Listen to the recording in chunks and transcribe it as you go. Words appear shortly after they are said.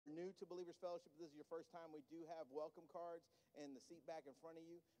new to Believers Fellowship, this is your first time, we do have welcome cards in the seat back in front of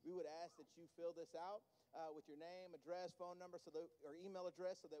you. We would ask that you fill this out with your name, address, phone number, or email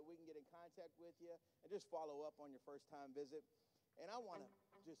address so that we can get in contact with you and just follow up on your first-time visit. And I want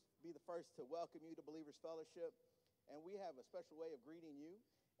to just be the first to welcome you to Believers Fellowship. And we have a special way of greeting you,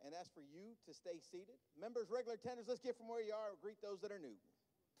 and that's for you to stay seated. Members, regular attenders, let's get from where you are and greet those that are new.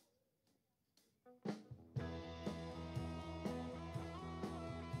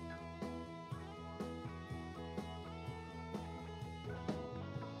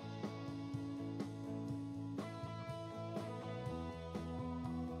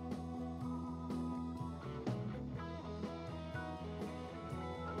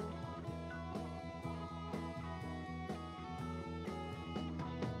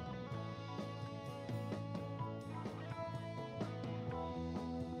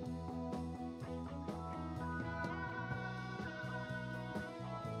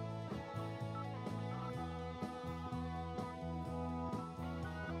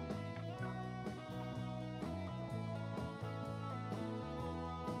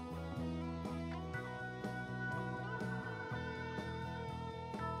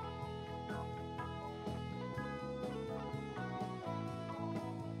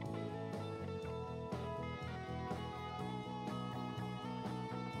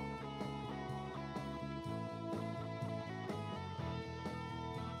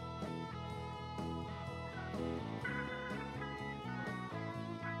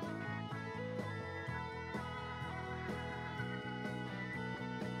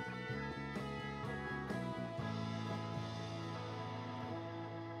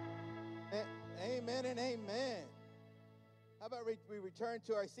 Amen and amen. How about we return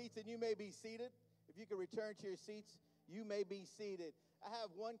to our seats and you may be seated? If you can return to your seats, you may be seated. I have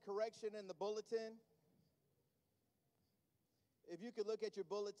one correction in the bulletin. If you could look at your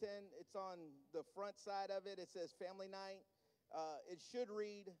bulletin, it's on the front side of it. It says family night. It should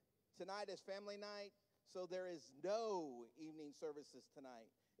read tonight is family night, so there is no evening services tonight.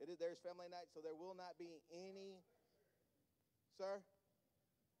 There's family night, so there will not be any. Sir?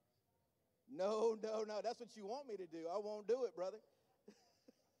 No. That's what you want me to do. I won't do it, brother.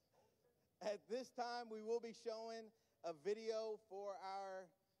 At this time, we will be showing a video for our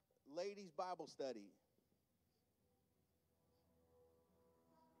ladies' Bible study.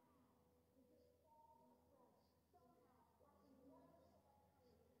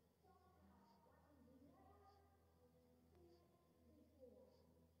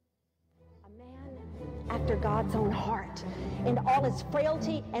 After God's own heart, in all his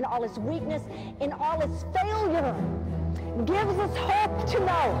frailty, and all his weakness, in all his failure, gives us hope to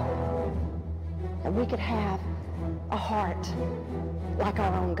know that we could have a heart like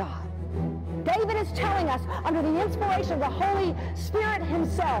our own God. David is telling us, under the inspiration of the Holy Spirit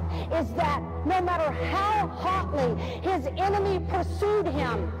himself, is that no matter how hotly his enemy pursued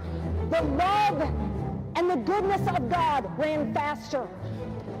him, the love and the goodness of God ran faster.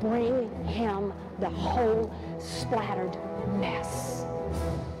 Bring him the whole splattered mess.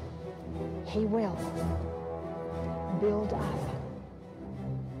 He will build up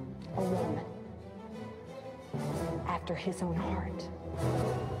a woman after his own heart.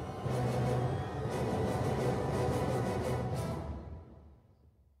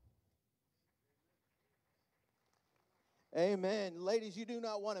 Amen. Ladies, you do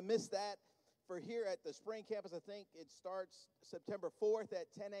not want to miss that. For here at the Spring Campus, I think it starts September 4th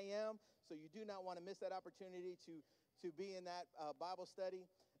at 10 a.m., so you do not want to miss that opportunity to be in that Bible study.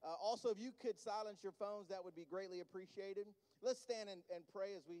 Also, if you could silence your phones, that would be greatly appreciated. Let's stand and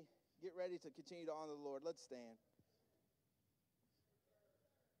pray as we get ready to continue to honor the Lord. Let's stand.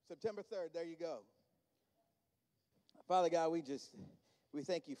 September 3rd, there you go. Father God, we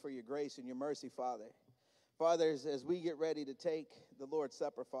thank you for your grace and your mercy, Father. Father, as we get ready to take the Lord's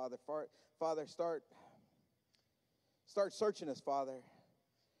Supper, Father, start searching us, Father,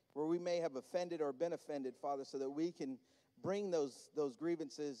 where we may have offended or been offended, Father, so that we can bring those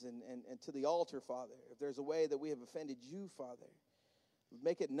grievances and to the altar, Father. If there's a way that we have offended you, Father,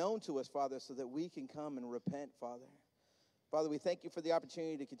 make it known to us, Father, so that we can come and repent, Father. Father, we thank you for the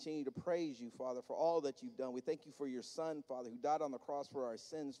opportunity to continue to praise you, Father, for all that you've done. We thank you for your Son, Father, who died on the cross for our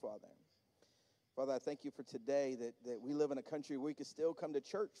sins, Father. Father, I thank you for today that we live in a country where we can still come to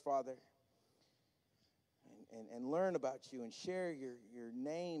church, Father, and learn about you and share your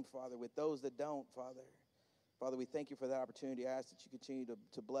name, Father, with those that don't, Father. Father, we thank you for that opportunity. I ask that you continue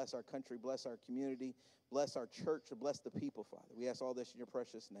to bless our country, bless our community, bless our church, and bless the people, Father. We ask all this in your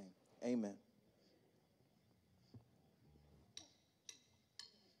precious name. Amen.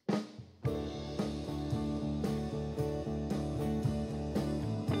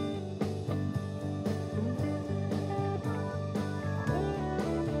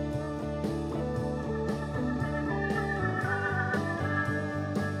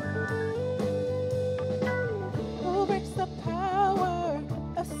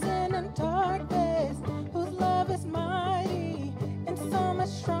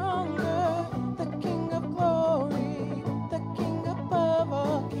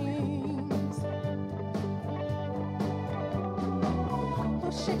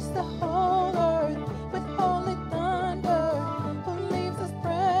 shakes the whole earth with holy thunder, who leaves us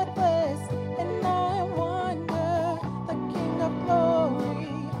breathless and I wonder, the King of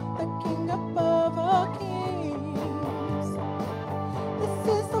glory, the King above all kings. This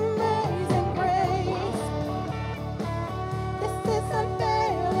is amazing grace. This is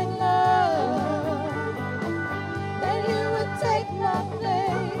unfailing love, that you would take my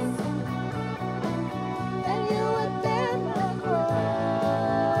place, that you would bear my cross.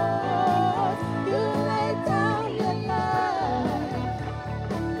 You laid down your life,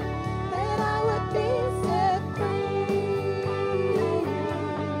 that I would be set free.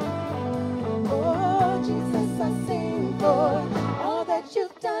 Oh, Jesus, I sing for all that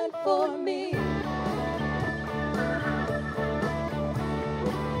you've done for me.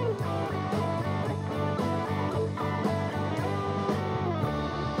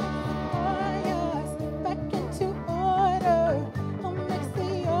 Back into order, who makes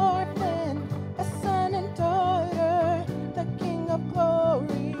the orphan a son and daughter, the King of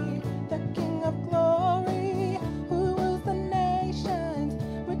glory, the King of glory, who rules the nations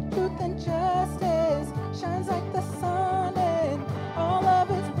with truth and justice, shines like the sun in all of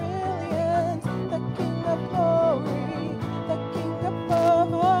its brilliance, the King of glory, the King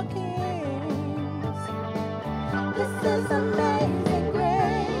above all kings. This is amazing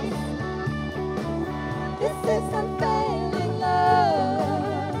grace. This is unfailing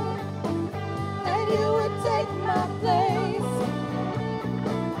love, that you would take my place,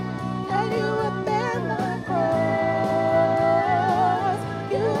 that you would bear my cross.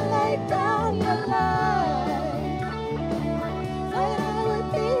 You laid down your life, that I would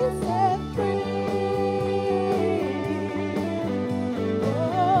be set free.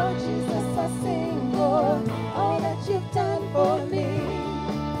 Oh, Jesus, I sing for all that you've done for me.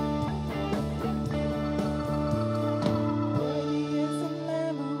 Worthy is the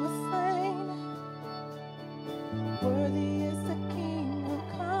Lamb who was slain. Worthy is the King who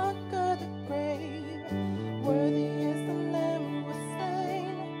conquered the grave. Worthy is the Lamb who was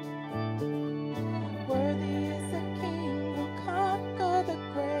slain. Worthy is the King who conquered the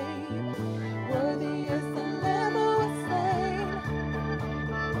grave. Worthy is the Lamb who was slain.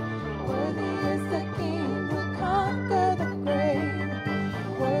 Worthy is the King who conquered the grave.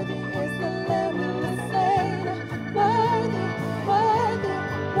 Worthy is the Lamb who was slain. Worthy, worthy,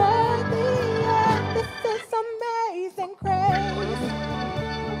 worthy. Yeah. This is amazing grace.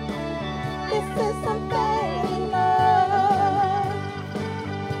 This is unfailing love,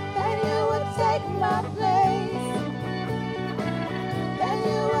 that you would take my place, that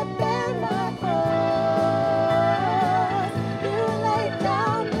you would bear my cross. You laid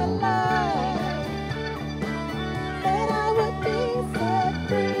down your life, that I would be set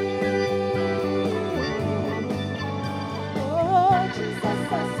free. Oh, Jesus,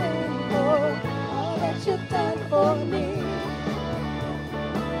 I sing for all that you've done for me.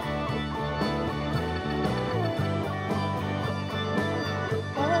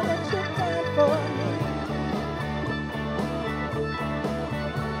 All that you've done for me.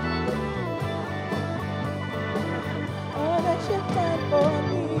 All that you've done for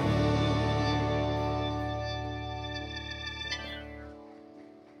me.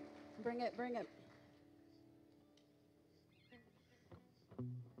 Bring it, bring it.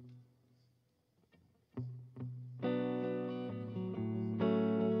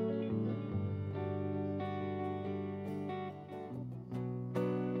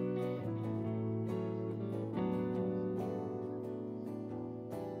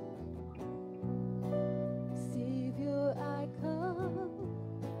 Savior, I come,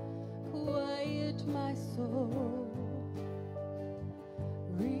 quiet my soul.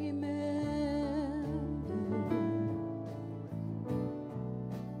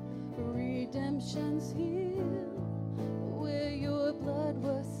 Redemption's here, where your blood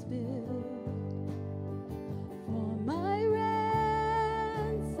was spilled for my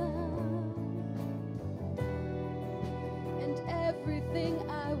ransom, and everything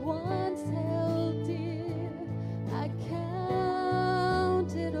I once held dear, I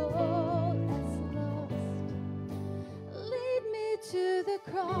count it all as lost. Lead me to the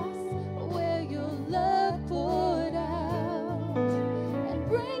cross where your love poured out, and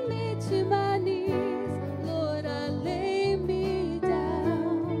bring me to my knees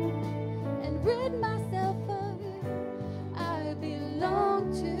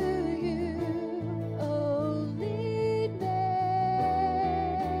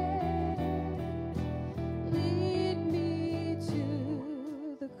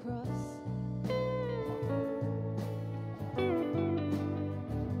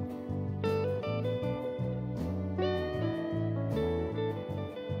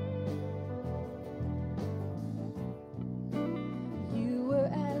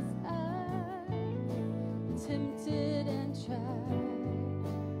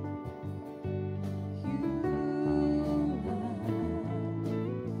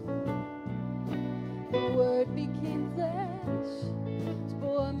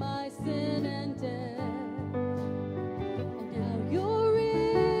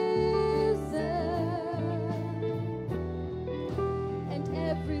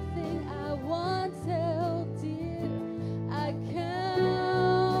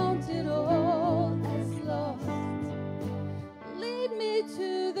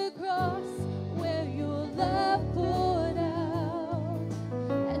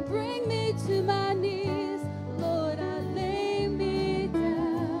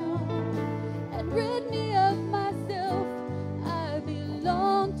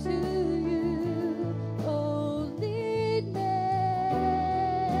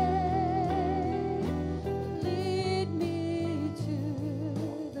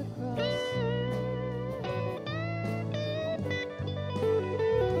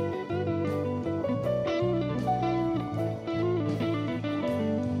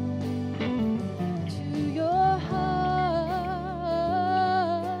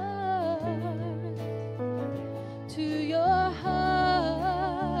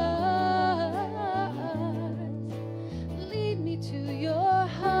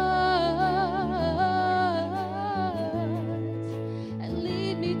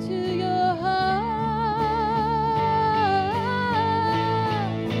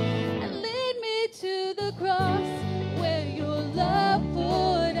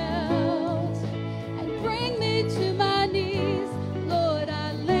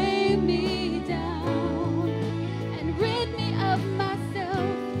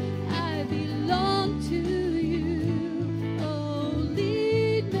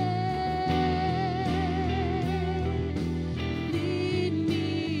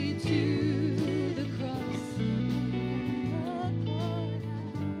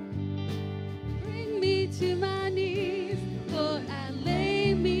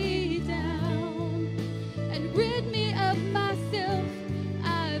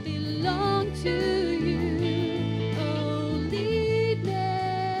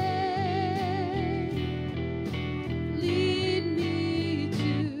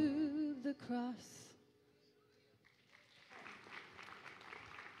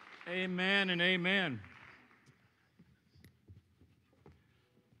Amen and amen.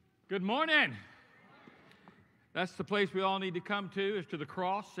 Good morning. That's the place we all need to come to, is to the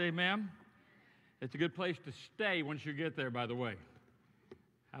cross. Amen. It's a good place to stay once you get there, by the way.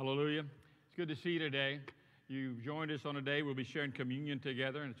 Hallelujah. It's good to see you today. You've joined us on a day we'll be sharing communion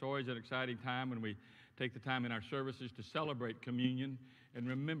together, and it's always an exciting time when we take the time in our services to celebrate communion and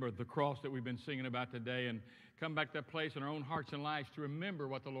remember the cross that we've been singing about today, and come back to that place in our own hearts and lives to remember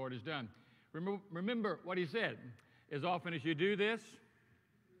what the Lord has done. Remember what He said. As often as you do this,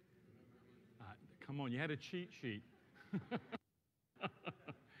 come on, you had a cheat sheet.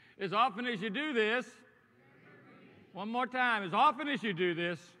 As often as you do this, one more time, as often as you do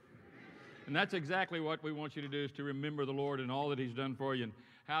this, and that's exactly what we want you to do, is to remember the Lord and all that He's done for you, and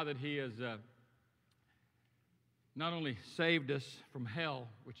how that He has not only saved us from hell,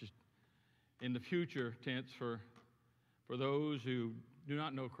 which is in the future tense for those who do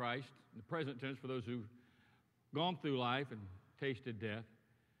not know Christ, in the present tense for those who've gone through life and tasted death.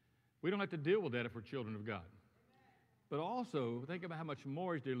 We don't have to deal with that if we're children of God. But also, think about how much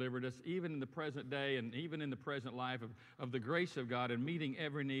more He's delivered us, even in the present day and even in the present life, of the grace of God and meeting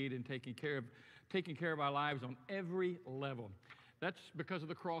every need and taking care of our lives on every level. That's because of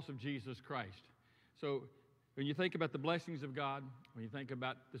the cross of Jesus Christ. So when you think about the blessings of God, when you think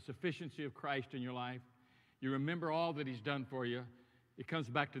about the sufficiency of Christ in your life, you remember all that He's done for you, it comes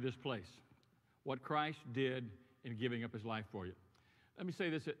back to this place, what Christ did in giving up His life for you. Let me say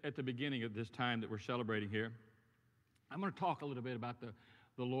this at the beginning of this time that we're celebrating here. I'm going to talk a little bit about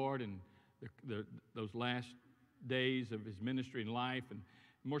the Lord and those last days of His ministry and life, and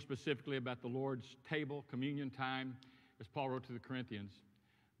more specifically about the Lord's table, communion time, as Paul wrote to the Corinthians.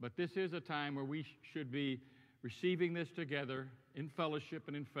 But this is a time where we should be receiving this together in fellowship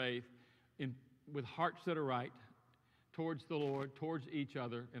and in faith, with hearts that are right towards the Lord, towards each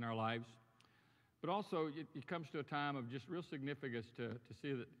other in our lives. But also, it comes to a time of just real significance to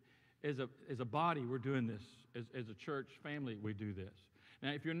see that as a body, we're doing this. As a church family, we do this.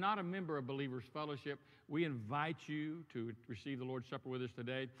 Now, if you're not a member of Believers Fellowship, we invite you to receive the Lord's Supper with us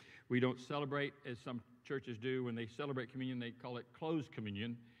today. We don't celebrate, as some churches do. When they celebrate communion, they call it closed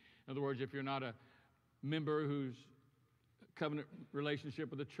communion. In other words, if you're not a member who's covenant relationship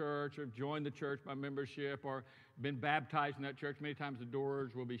with the church, or joined the church by membership, or been baptized in that church, many times the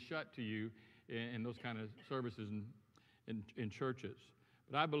doors will be shut to you in those kind of services in churches.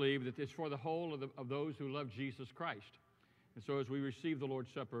 But I believe that it's for the whole of those who love Jesus Christ. And so as we receive the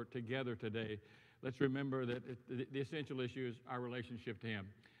Lord's Supper together today, let's remember that the essential issue is our relationship to Him,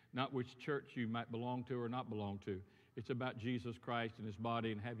 not which church you might belong to or not belong to. It's about Jesus Christ and His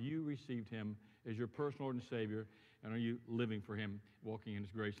body, and have you received Him as your personal Lord and Savior, and are you living for Him, walking in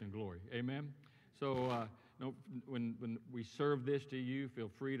His grace and glory? Amen? So when we serve this to you, feel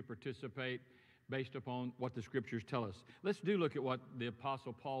free to participate based upon what the Scriptures tell us. Let's look at what the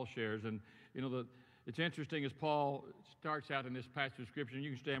Apostle Paul shares. And, it's interesting as Paul starts out in this passage of Scripture, and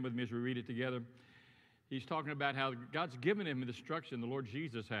you can stand with me as we read it together. He's talking about how God's given him the instruction the Lord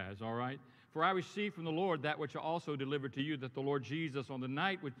Jesus has, all right? For I received from the Lord that which I also delivered to you, that the Lord Jesus, on the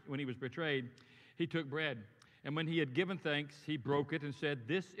night when He was betrayed, He took bread. And when He had given thanks, He broke it and said,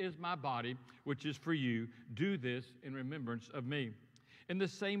 "This is my body, which is for you. Do this in remembrance of me." In the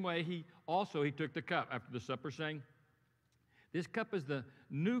same way, He took the cup after the supper, saying, "This cup is the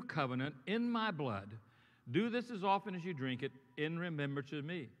new covenant in my blood. Do this as often as you drink it in remembrance of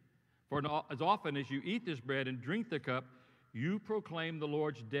me. For as often as you eat this bread and drink the cup, you proclaim the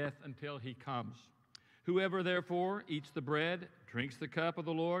Lord's death until He comes. Whoever therefore eats the bread, drinks the cup of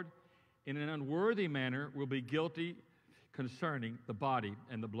the Lord, in an unworthy manner will be guilty concerning the body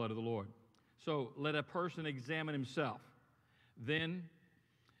and the blood of the Lord. So let a person examine himself, then,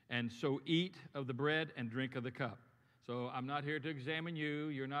 and so eat of the bread and drink of the cup." So I'm not here to examine you.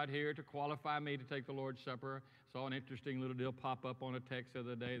 You're not here to qualify me to take the Lord's Supper. I saw an interesting little deal pop up on a text the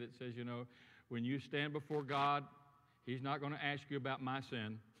other day that says, when you stand before God, He's not going to ask you about my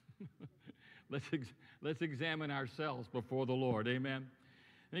sin. Let's examine ourselves before the Lord. Amen.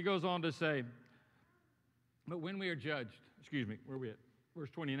 And he goes on to say, but when we are judged, where are we at? Verse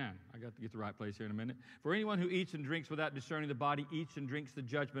 29. I got to get the right place here in a minute. For anyone who eats and drinks without discerning the body eats and drinks the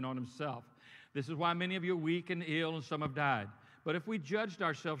judgment on himself. This is why many of you are weak and ill, and some have died. But if we judged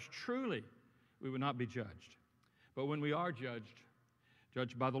ourselves truly, we would not be judged. But when we are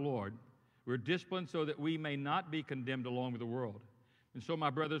judged by the Lord, we're disciplined so that we may not be condemned along with the world. And so, my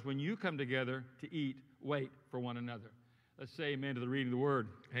brothers, when you come together to eat, wait for one another. Let's say amen to the reading of the word.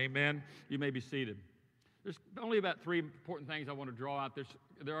 Amen. You may be seated. There's only about 3 important things I want to draw out. There's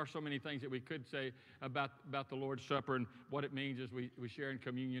there are so many things that we could say about the Lord's Supper and what it means as we share in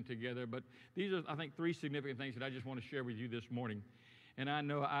communion together. But these are, I think, three significant things that I just want to share with you this morning. And I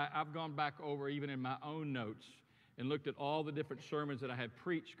know I've gone back over even in my own notes and looked at all the different sermons that I had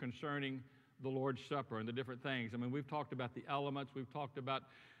preached concerning the Lord's Supper and the different things. I mean, we've talked about the elements. We've talked about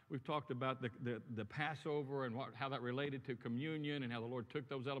the Passover and how that related to communion and how the Lord took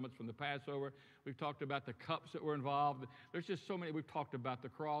those elements from the Passover. We've talked about the cups that were involved. There's just so many. We've talked about the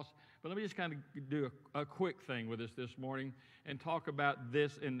cross. But let me just kind of do a quick thing with us this morning and talk about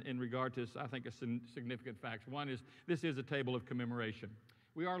this in regard to, I think, a significant facts. One is this is a table of commemoration.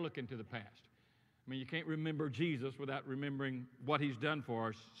 We are looking to the past. I mean, you can't remember Jesus without remembering what he's done for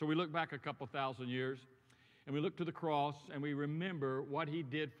us. So we look back a couple thousand years, and we look to the cross, and we remember what he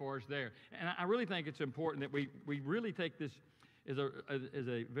did for us there. And I really think it's important that we really take this as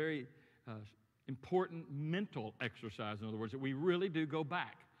a very important mental exercise, in other words, that we really do go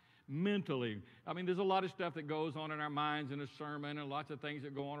back mentally. I mean, there's a lot of stuff that goes on in our minds in a sermon, and lots of things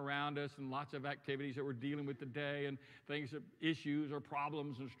that go on around us, and lots of activities that we're dealing with today, and things, issues or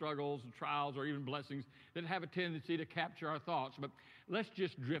problems and struggles and trials or even blessings that have a tendency to capture our thoughts. But let's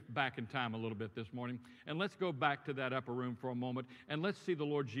just drift back in time a little bit this morning, and let's go back to that upper room for a moment, and let's see the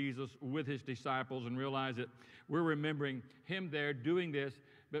Lord Jesus with his disciples and realize that we're remembering him there doing this,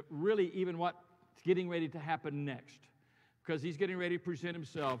 but really even what's getting ready to happen next, because he's getting ready to present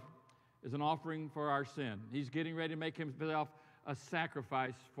himself as an offering for our sin. He's getting ready to make himself a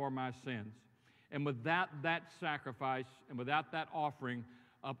sacrifice for my sins. And without that sacrifice and without that offering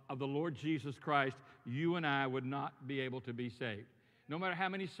of the Lord Jesus Christ, you and I would not be able to be saved. No matter how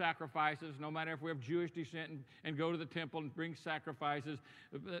many sacrifices, no matter if we have Jewish descent and go to the temple and bring sacrifices,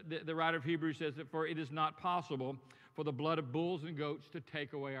 the writer of Hebrews says that for it is not possible for the blood of bulls and goats to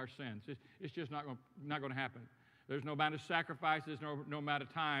take away our sins. It's just not going to happen. There's no amount of sacrifices, no amount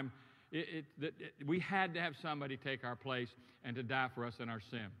of time. We had to have somebody take our place and to die for us in our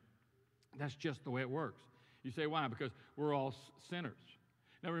sin. That's just the way it works. You say, why? Because we're all sinners.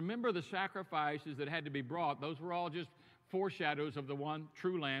 Now remember, the sacrifices that had to be brought, those were all just foreshadows of the one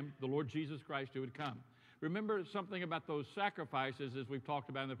true Lamb, the Lord Jesus Christ, who would come. Remember something about those sacrifices, as we've talked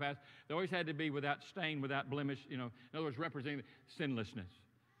about in the past, they always had to be without stain, without blemish, in other words, representing sinlessness.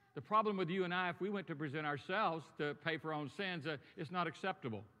 The problem with you and I, if we went to present ourselves to pay for our own sins, it's not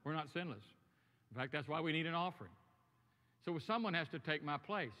acceptable. We're not sinless. In fact, that's why we need an offering. So someone has to take my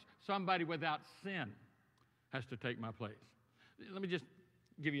place. Somebody without sin has to take my place. Let me just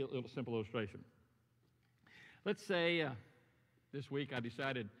give you a little simple illustration. Let's say this week I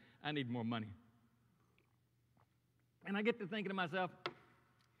decided I need more money. And I get to thinking to myself,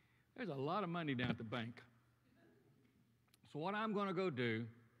 there's a lot of money down at the bank. So what I'm going to go do,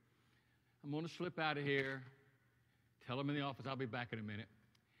 I'm going to slip out of here, tell them in the office I'll be back in a minute.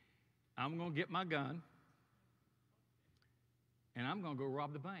 I'm going to get my gun, and I'm going to go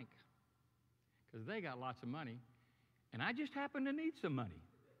rob the bank because they got lots of money, and I just happen to need some money.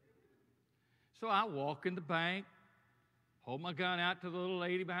 So I walk in the bank, hold my gun out to the little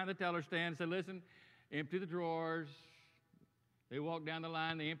lady behind the teller stand and say, listen, empty the drawers. They walk down the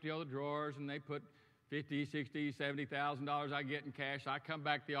line, they empty all the drawers, and they put $50,000, $60,000, $70,000 I get in cash. I come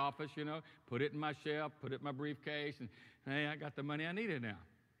back to the office, put it in my shelf, put it in my briefcase, and hey, I got the money I needed now.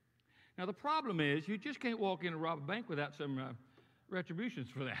 Now, the problem is you just can't walk in and rob a bank without some retributions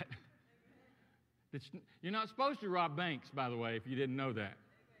for that. You're not supposed to rob banks, by the way, if you didn't know that.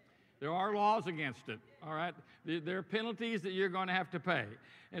 There are laws against it, all right? There are penalties that you're going to have to pay.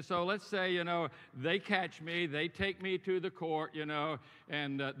 And so let's say, they catch me, they take me to the court,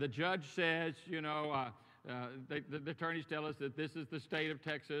 and the judge says, the attorneys tell us that this is the state of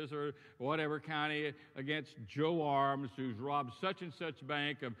Texas or whatever county against Joe Arms, who's robbed such and such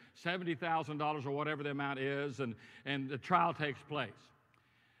bank of $70,000 or whatever the amount is, and the trial takes place.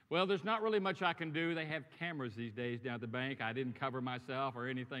 Well, there's not really much I can do. They have cameras these days down at the bank. I didn't cover myself or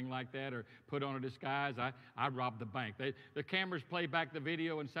anything like that or put on a disguise. I robbed the bank. The cameras play back the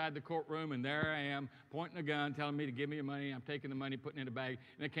video inside the courtroom, and there I am pointing a gun, telling me to give me the money. I'm taking the money, putting it in a bag.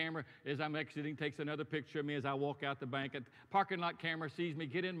 And the camera, as I'm exiting, takes another picture of me as I walk out the bank. And the parking lot camera sees me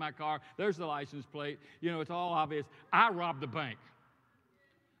get in my car. There's the license plate. It's all obvious. I robbed the bank.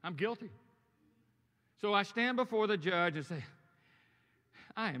 I'm guilty. So I stand before the judge and say,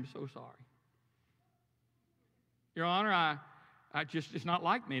 I am so sorry. Your Honor, it's not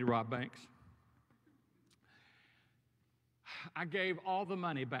like me to rob banks. I gave all the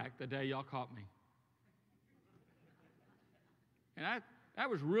money back the day y'all caught me. And that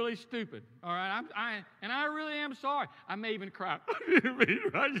was really stupid, all right? I really am sorry. I may even cry.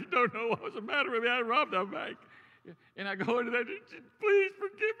 I just don't know what was the matter with me. I robbed that bank. And I go into that, please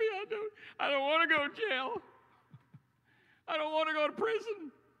forgive me. I don't want to go to jail. I don't want to go to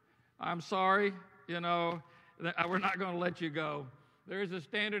prison. I'm sorry, we're not going to let you go. There is a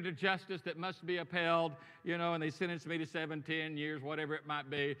standard of justice that must be upheld, and they sentenced me to 7, 10 years, whatever it might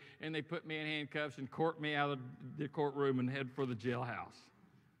be, and they put me in handcuffs and court me out of the courtroom and head for the jailhouse.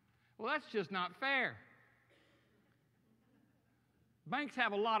 Well, that's just not fair. Banks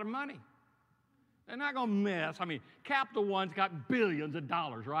have a lot of money. They're not going to miss. Capital One's got billions of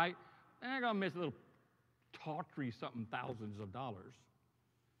dollars, right? They're not going to miss a little tawdry something thousands of dollars.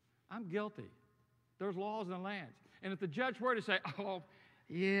 I'm guilty. There's laws in the land. And if the judge were to say, oh,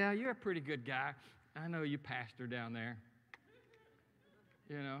 yeah, you're a pretty good guy. I know you pastor down there.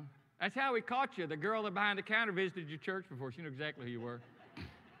 That's how we caught you. The girl that behind the counter visited your church before. She knew exactly who you were.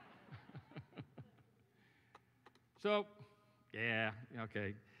 So, yeah,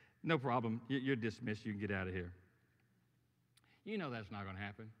 okay. No problem. You're dismissed. You can get out of here. That's not going to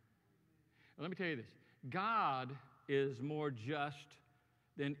happen. Well, let me tell you this. God is more just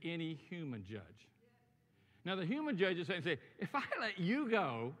than any human judge. Now, the human judges say, if I let you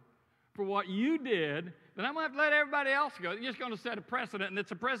go for what you did, then I'm going to have to let everybody else go. You're just going to set a precedent, and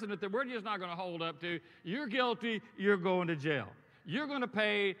it's a precedent that we're just not going to hold up to. You're guilty. You're going to jail. You're going to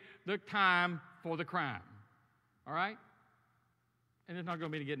pay the time for the crime. All right? And there's not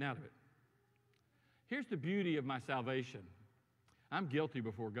going to be any getting out of it. Here's the beauty of my salvation. I'm guilty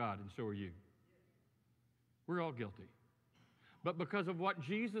before God, and so are you. We're all guilty. But because of what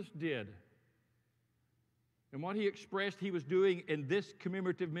Jesus did and what he expressed he was doing in this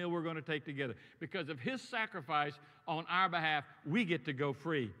commemorative meal we're going to take together, because of his sacrifice on our behalf, we get to go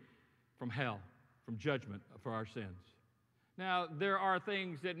free from hell, from judgment for our sins. Now, there are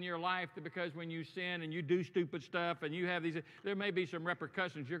things that in your life that because when you sin and you do stupid stuff and you have these, there may be some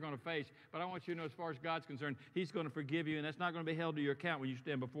repercussions you're going to face. But I want you to know as far as God's concerned, he's going to forgive you, and that's not going to be held to your account when you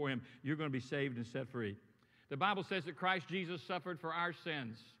stand before him. You're going to be saved and set free. The Bible says that Christ Jesus suffered for our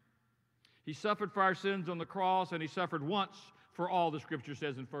sins. He suffered for our sins on the cross, and he suffered once for all, the Scripture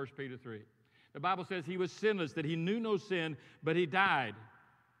says in 1 Peter 3. The Bible says he was sinless, that he knew no sin, but he died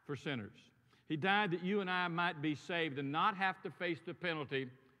for sinners. He died that you and I might be saved and not have to face the penalty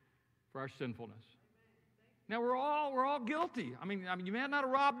for our sinfulness. Now, we're all guilty. I mean, you may not have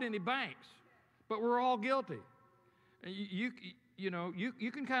robbed any banks, but we're all guilty. And you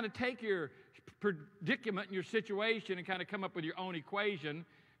can kind of take your predicament and your situation and kind of come up with your own equation.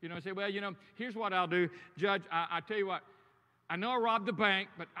 And say, well, here's what I'll do. Judge, I tell you what, I know I robbed the bank,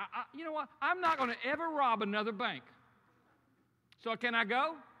 but you know what? I'm not going to ever rob another bank. So can I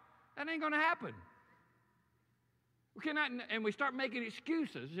go? That ain't going to happen. We cannot, and we start making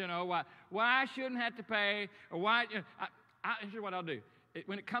excuses, why I shouldn't have to pay, or why. Here's what I'll do.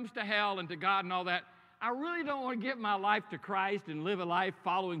 When it comes to hell and to God and all that, I really don't want to give my life to Christ and live a life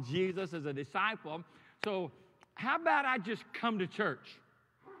following Jesus as a disciple. So how about I just come to church?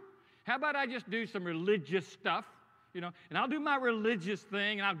 How about I just do some religious stuff, and I'll do my religious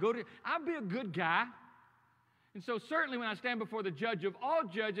thing, and I'll be a good guy. And so certainly when I stand before the judge of all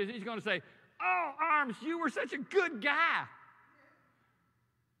judges, he's going to say, oh, Arms, you were such a good guy.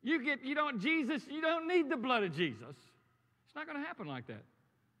 Jesus, you don't need the blood of Jesus. It's not going to happen like that.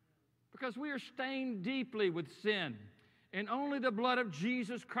 Because we are stained deeply with sin. And only the blood of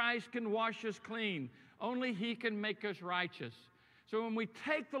Jesus Christ can wash us clean. Only he can make us righteous. So when we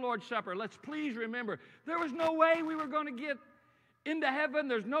take the Lord's Supper, let's please remember, there was no way we were going to get into heaven.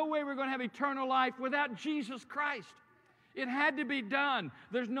 There's no way we're going to have eternal life without Jesus Christ. It had to be done.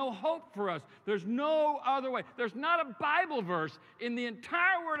 There's no hope for us. There's no other way. There's not a Bible verse in the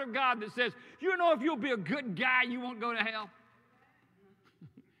entire Word of God that says, if you'll be a good guy, you won't go to hell.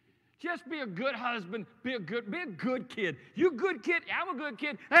 Just be a good husband. Be a good kid. You a good kid? I'm a good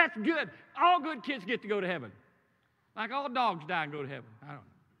kid. That's good. All good kids get to go to heaven. Like all dogs die and go to heaven. I don't know.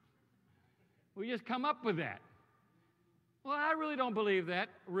 We just come up with that. Well, I really don't believe that.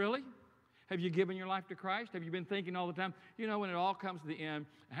 Really? Have you given your life to Christ? Have you been thinking all the time, when it all comes to the end,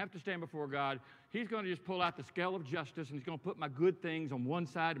 I have to stand before God. He's going to just pull out the scale of justice, and he's going to put my good things on one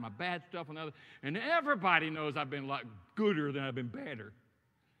side and my bad stuff on the other. And everybody knows I've been a lot gooder than I've been badder.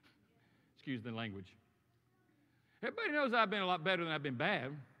 Excuse the language. Everybody knows I've been a lot better than I've been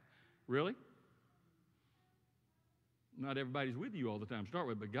bad. Really? Not everybody's with you all the time to start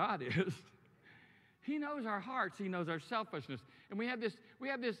with, but God is. He knows our hearts. He knows our selfishness. And we have this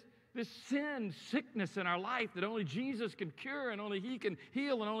sin sickness in our life that only Jesus can cure and only he can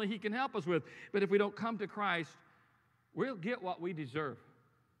heal and only he can help us with. But if we don't come to Christ, we'll get what we deserve.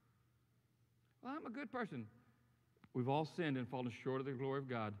 Well, I'm a good person. We've all sinned and fallen short of the glory of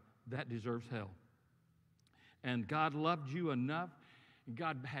God. That deserves hell. And God loved you enough, and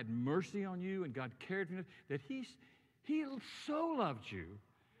God had mercy on you, and God cared for you, that He so loved you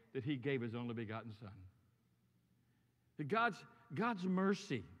that He gave His only begotten Son. That God's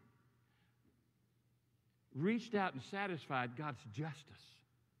mercy reached out and satisfied God's justice.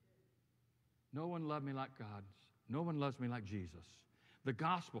 No one loved me like God. No one loves me like Jesus. The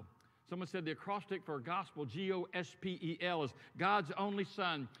gospel. Someone said the acrostic for gospel, Gospel, is God's only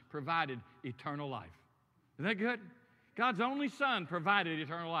Son provided eternal life. Isn't that good? God's only Son provided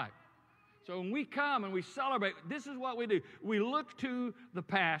eternal life. So when we come and we celebrate, this is what we do. We look to the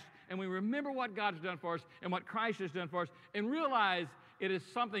past and we remember what God's done for us and what Christ has done for us and realize it is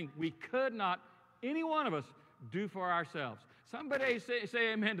something we could not, any one of us, do for ourselves. Somebody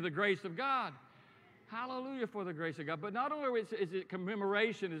say amen to the grace of God. Hallelujah for the grace of God. But not only is it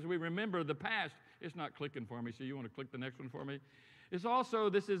commemoration as we remember the past, it's not clicking for me, so you want to click the next one for me? It's also,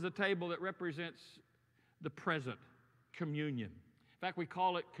 this is a table that represents the present, communion. In fact, we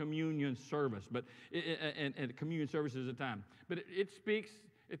call it communion service, but and communion service is a time. But it speaks,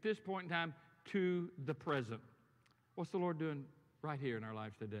 at this point in time, to the present. What's the Lord doing right here in our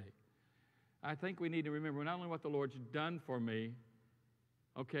lives today? I think we need to remember not only what the Lord's done for me,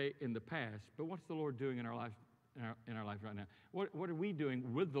 okay, in the past, but what's the Lord doing in our life, in our life right now? What are we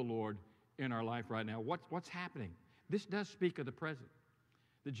doing with the Lord in our life right now? What's happening? This does speak of the present.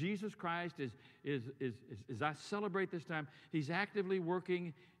 That Jesus Christ is as I celebrate this time, He's actively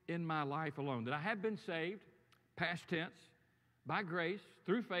working in my life alone. That I have been saved, past tense, by grace,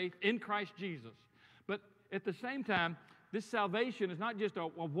 through faith, in Christ Jesus. But at the same time, this salvation is not just a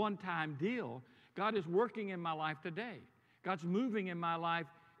one-time deal. God is working in my life today. God's moving in my life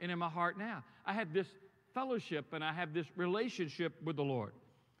and in my heart now. I have this fellowship and I have this relationship with the Lord.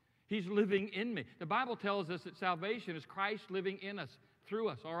 He's living in me. The Bible tells us that salvation is Christ living in us, through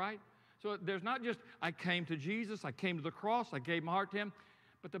us, all right? So there's not just, I came to Jesus, I came to the cross, I gave my heart to Him.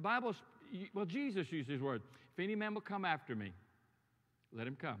 But the Bible, well, Jesus used His word. If any man will come after me, let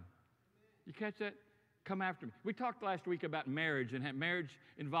him come. You catch that? Come after me. We talked last week about marriage, and marriage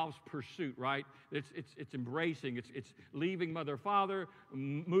involves pursuit, right? It's embracing. It's leaving mother, father,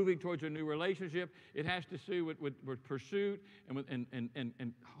 moving towards a new relationship. It has to do with pursuit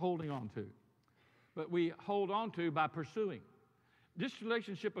and holding on to. But we hold on to by pursuing. This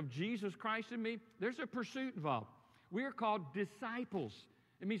relationship of Jesus Christ and me, there's a pursuit involved. We are called disciples.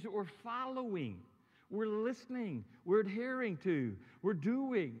 It means that we're following, we're listening, we're adhering to, we're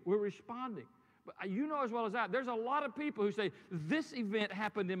doing, we're responding. But you know as well as I, there's a lot of people who say, this event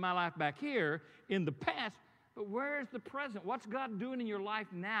happened in my life back here in the past, but where's the present? What's God doing in your life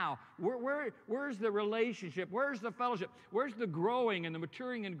now? Where's the relationship? Where's the fellowship? Where's the growing and the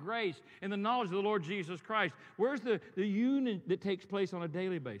maturing in grace and the knowledge of the Lord Jesus Christ? Where's the union that takes place on a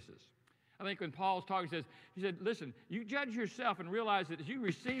daily basis? I think when Paul's talking, he said, listen, you judge yourself and realize that as you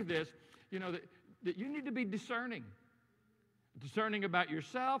receive this, you know, that you need to be discerning. Discerning about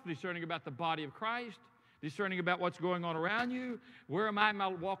yourself, discerning about the body of Christ, discerning about what's going on around you. Where am I in my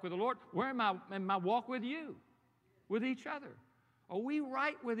walk with the Lord? Where am I in my walk with you, with each other? Are we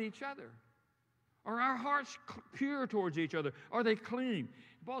right with each other? Are our hearts pure towards each other? Are they clean?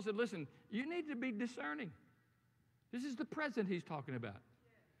 Paul said, listen, you need to be discerning. This is the present he's talking about.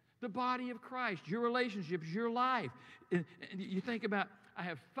 The body of Christ, your relationships, your life. And you think about, I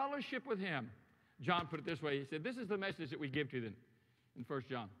have fellowship with Him. John put it this way. He said, this is the message that we give to them in 1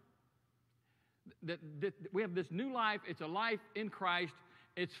 John. That we have this new life. It's a life in Christ.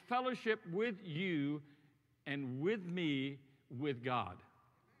 It's fellowship with you and with me with God.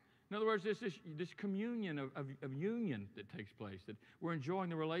 In other words, this communion of union that takes place, that we're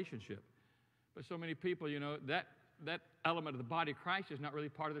enjoying the relationship. But so many people, you know, that element of the body of Christ is not really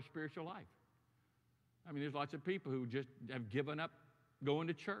part of their spiritual life. I mean, there's lots of people who just have given up going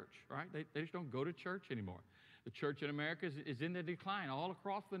to church, right? They just don't go to church anymore. The church in America is in the decline all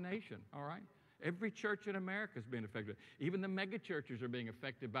across the nation, all right? Every church in America is being affected. Even the mega churches are being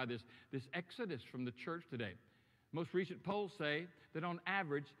affected by this exodus from the church today. Most recent polls say that on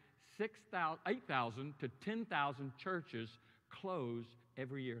average, 8,000 to 10,000 churches close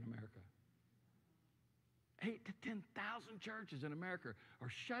every year in America. 8,000 to 10,000 churches in America are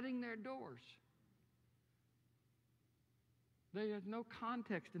shutting their doors. They have no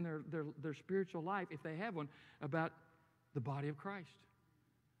context in their spiritual life, if they have one, about the body of Christ.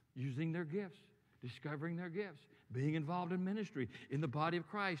 Using their gifts, discovering their gifts, being involved in ministry, in the body of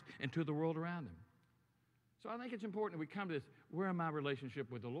Christ, and to the world around them. So I think it's important that we come to this, where am my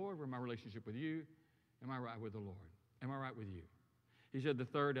relationship with the Lord? Where am my relationship with you? Am I right with the Lord? Am I right with you? He said the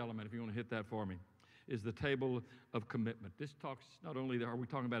third element, if you want to hit that for me, is the table of commitment. This talks, not only are we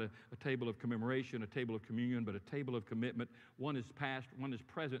talking about a table of commemoration, a table of communion, but a table of commitment. One is past, one is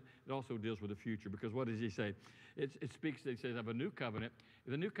present. It also deals with the future, because what does he say? It speaks, he says, of a new covenant.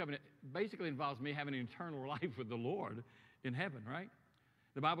 The new covenant basically involves me having an eternal life with the Lord in heaven, right?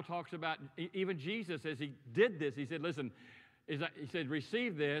 The Bible talks about, even Jesus, as he did this, he said, listen, he said,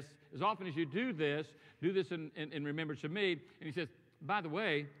 receive this. As often as you do this in remembrance of me. And he says, by the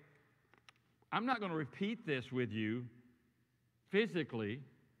way, I'm not going to repeat this with you physically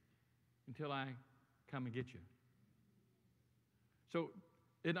until I come and get you. So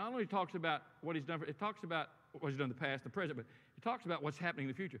it not only talks about what he's done, it talks about what he's done in the past, the present, but it talks about what's happening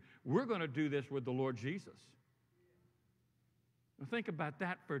in the future. We're going to do this with the Lord Jesus. Now think about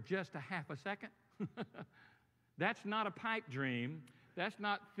that for just a half a second. That's not a pipe dream. That's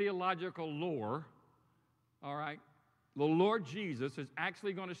not theological lore, all right? The Lord Jesus is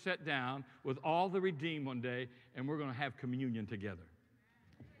actually going to sit down with all the redeemed one day, and we're going to have communion together.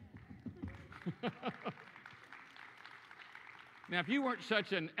 Now, if you weren't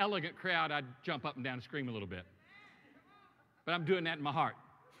such an elegant crowd, I'd jump up and down and scream a little bit. But I'm doing that in my heart.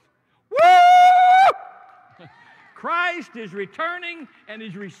 Woo! Christ is returning, and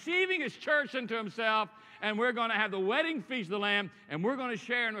he's receiving his church into himself, and we're going to have the wedding feast of the Lamb, and we're going to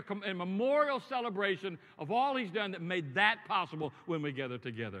share in a memorial celebration of all he's done that made that possible when we gather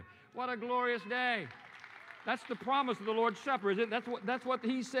together. What a glorious day. That's the promise of the Lord's Supper, isn't it? That's what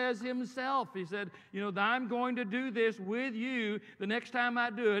he says himself. He said, you know, I'm going to do this with you the next time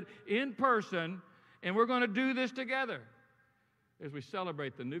I do it in person, and we're going to do this together as we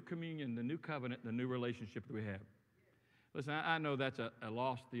celebrate the new communion, the new covenant, the new relationship that we have. Listen, I know that's a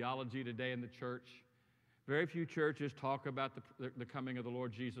lost theology today in the church. Very few churches talk about the coming of the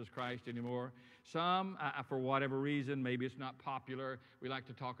Lord Jesus Christ anymore. Some, for whatever reason, maybe it's not popular, we like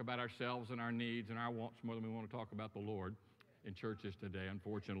to talk about ourselves and our needs and our wants more than we want to talk about the Lord in churches today,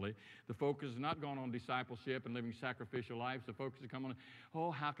 unfortunately. The focus has not gone on discipleship and living sacrificial lives. The focus has come on,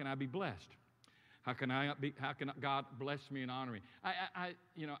 oh, how can I be blessed? How can God bless me and honor me?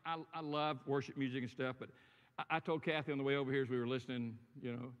 I love worship music and stuff, but I told Kathy on the way over here as we were listening,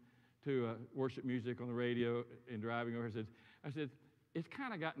 to worship music on the radio and driving over, I said, it's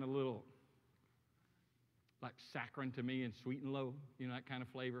kind of gotten a little like saccharine to me and sweet and low, that kind of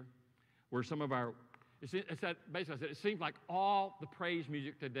flavor, where some of our, basically I said, it seems like all the praise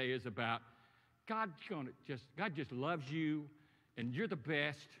music today is about God just loves you and you're the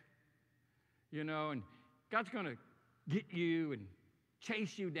best, and God's going to get you and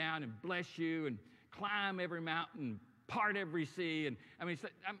chase you down and bless you and climb every mountain, part every sea. And I mean,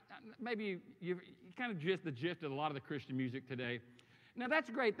 maybe you kind of the gist of a lot of the Christian music today. Now, that's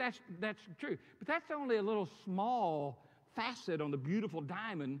great. That's true. But that's only a little small facet on the beautiful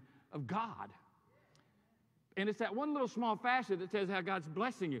diamond of God. And it's that one little small facet that says how God's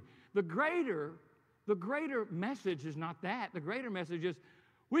blessing you. The greater message is not that. The greater message is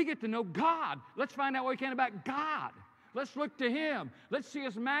we get to know God. Let's find out what we can about God. Let's look to him. Let's see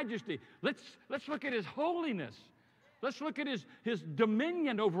his majesty. Let's look at his holiness. Let's look at his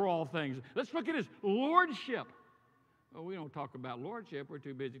dominion over all things. Let's look at his lordship. Well, we don't talk about lordship. We're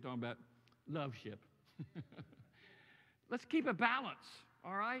too busy talking about loveship. Let's keep a balance,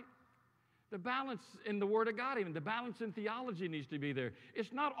 all right? The balance in the Word of God, even the balance in theology needs to be there.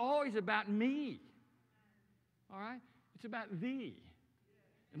 It's not always about me, all right? It's about thee.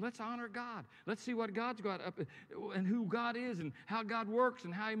 And let's honor God. Let's see what God's got up and who God is and how God works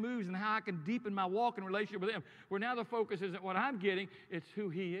and how he moves and how I can deepen my walk in relationship with him. Where now the focus isn't what I'm getting, it's who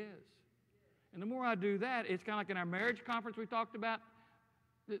he is. And the more I do that, it's kind of like in our marriage conference we talked about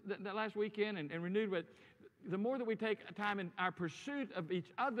that last weekend and renewed with, the more that we take time in our pursuit of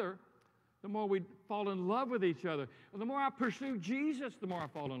each other, the more we fall in love with each other. Well, the more I pursue Jesus, the more I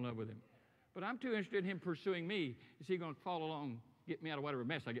fall in love with him. But I'm too interested in him pursuing me. Is he going to follow along, get me out of whatever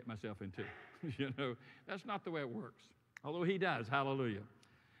mess I get myself into? That's not the way it works. Although he does, hallelujah.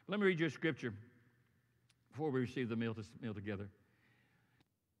 Let me read you a scripture before we receive the meal together.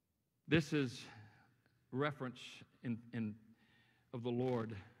 This is reference of the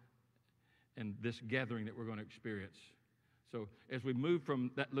Lord and this gathering that we're going to experience. So as we move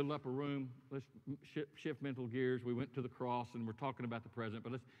from that little upper room, let's shift mental gears. We went to the cross and we're talking about the present,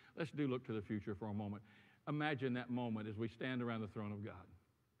 but let's look to the future for a moment. Imagine that moment as we stand around the throne of God.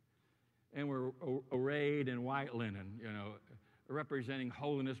 And we're arrayed in white linen, representing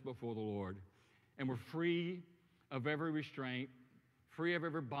holiness before the Lord. And we're free of every restraint, free of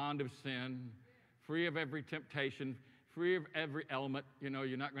every bond of sin, free of every temptation, free of every element. You're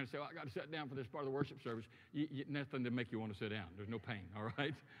not going to say, I got to sit down for this part of the worship service. Nothing to make you want to sit down. There's no pain, all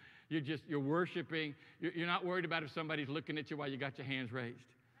right? You're worshiping. You're not worried about if somebody's looking at you while you got your hands raised.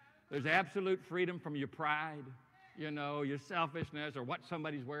 There's absolute freedom from your pride, your selfishness, or what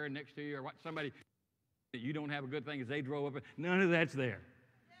somebody's wearing next to you, or what somebody that you don't have a good thing as they drove up. None of that's there.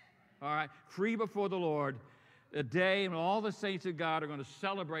 All right? Free before the Lord. A day when all the saints of God are going to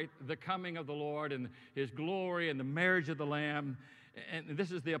celebrate the coming of the Lord and His glory and the marriage of the Lamb. And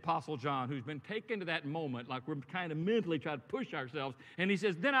this is the Apostle John, who's been taken to that moment, like we're kind of mentally trying to push ourselves. And he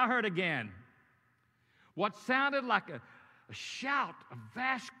says, then I heard again what sounded like a shout, a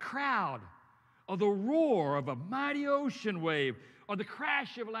vast crowd, or the roar of a mighty ocean wave, or the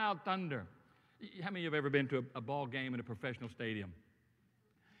crash of loud thunder. How many of you have ever been to a ball game in a professional stadium?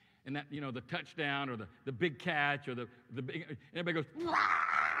 And that, the touchdown or the big catch or the big, and everybody goes, "Wah!"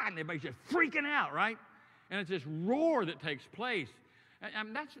 and everybody's just freaking out, right? And it's this roar that takes place.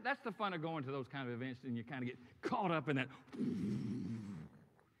 And that's the fun of going to those kind of events, and you kind of get caught up in that. And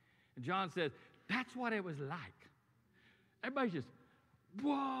John says, that's what it was like. Everybody's just,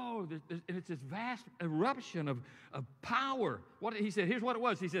 whoa, and it's this vast eruption of power. He said, here's what it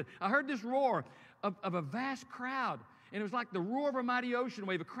was. He said, I heard this roar of a vast crowd, and it was like the roar of a mighty ocean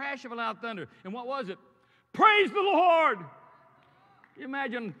wave, a crash of a loud thunder. And what was it? Praise the Lord! You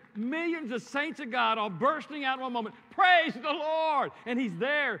imagine millions of saints of God all bursting out in one moment. Praise the Lord! And He's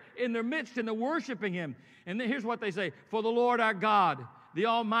there in their midst, and they're worshiping Him. And then here's what they say. For the Lord our God, the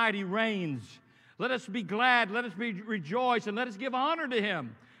Almighty, reigns. Let us be glad, let us rejoice, and let us give honor to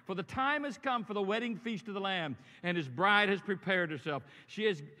Him. For the time has come for the wedding feast of the Lamb, and His bride has prepared herself. She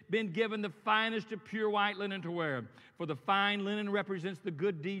has been given the finest of pure white linen to wear. For the fine linen represents the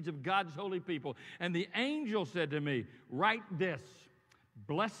good deeds of God's holy people. And the angel said to me, write this.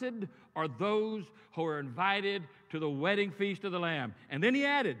 Blessed are those who are invited to the wedding feast of the Lamb. And then he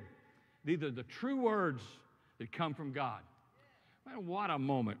added, these are the true words that come from God. Man, what a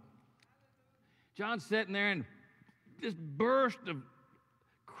moment. John's sitting there, and this burst of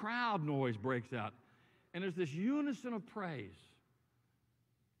crowd noise breaks out. And there's this unison of praise.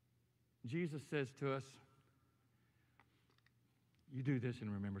 Jesus says to us, you do this in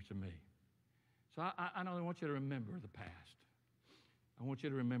remembrance of me. So I not only want you to remember the past, I want you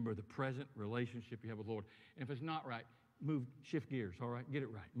to remember the present relationship you have with the Lord. And if it's not right, shift gears, all right? Get it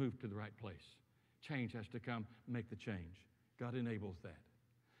right. Move to the right place. Change has to come. Make the change. God enables that.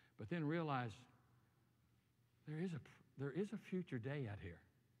 But then realize there is a future day out here,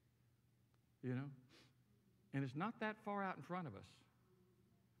 and it's not that far out in front of us.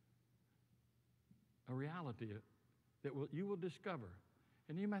 A reality that you will discover.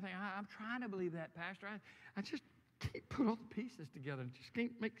 And you might think, I'm trying to believe that, Pastor. I just can't put all the pieces together. It just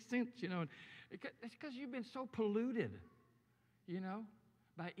can't make sense, And it's because you've been so polluted,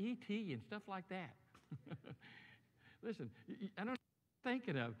 by E.T. and stuff like that. Listen, I don't know what you're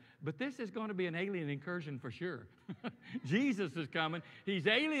thinking of, but this is going to be an alien incursion for sure. Jesus is coming. He's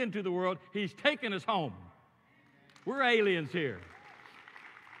alien to the world. He's taking us home. We're aliens here.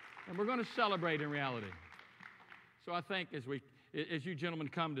 And we're going to celebrate in reality. So I think as you gentlemen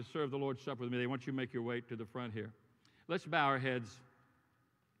come to serve the Lord's Supper with me, I want you to make your way to the front here. Let's bow our heads.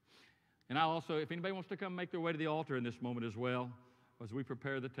 And I'll also, if anybody wants to come make their way to the altar in this moment as well, as we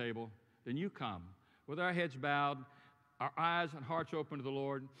prepare the table, then you come. With our heads bowed, our eyes and hearts open to the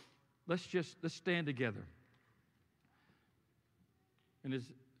Lord, let's stand together. And as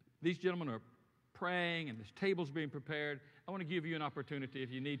these gentlemen are praying and this table's being prepared, I want to give you an opportunity,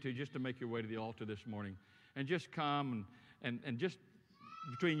 if you need to, just to make your way to the altar this morning. And just come and just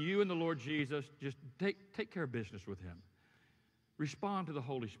between you and the Lord Jesus, just take care of business with Him. Respond to the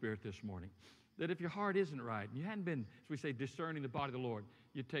Holy Spirit this morning. That if your heart isn't right, and you hadn't been, as we say, discerning the body of the Lord,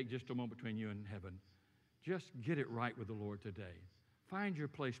 you take just a moment between you and heaven. Just get it right with the Lord today. Find your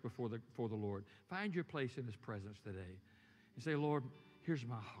place before the Lord. Find your place in His presence today. And say, Lord, here's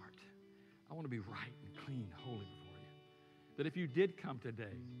my heart. I want to be right and clean, holy before you. That if you did come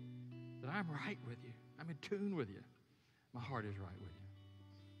today, that I'm right with you. I'm in tune with you. My heart is right with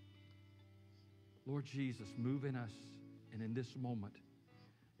you. Lord Jesus, move in us and in this moment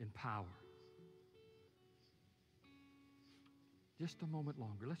in power. Just a moment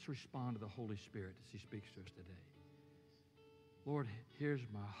longer. Let's respond to the Holy Spirit as He speaks to us today. Lord, here's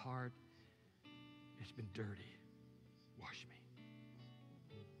my heart. It's been dirty. Wash me.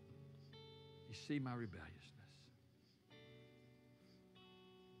 You see my rebelliousness.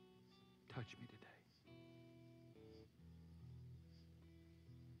 Touch me today.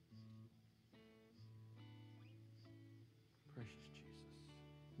 Precious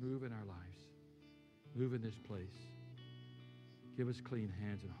Jesus, move in our lives. Move in this place. Give us clean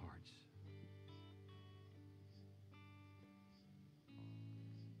hands and hearts.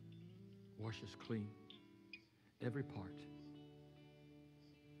 Wash us clean, every part.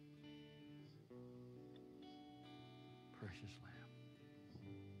 Precious Lamb.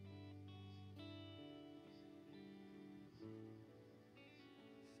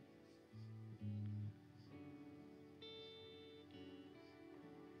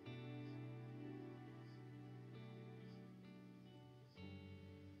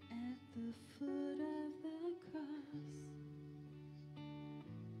 At the foot of the cross,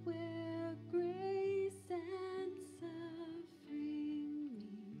 where grace and suffering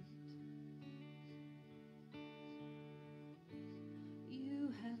meet,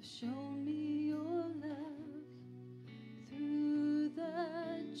 you have shown me your love through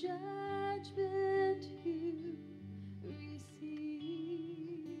the judgment you received,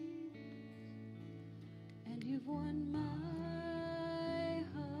 and you've won my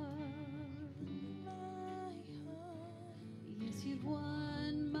heart. Yes, you've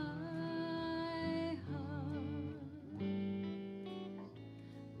won my heart.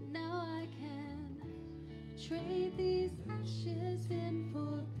 Now I can trade these ashes in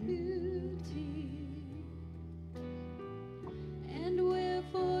for beauty, and wear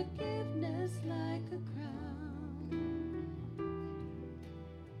forgiveness like a crown,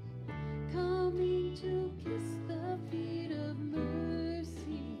 coming to kiss the feet of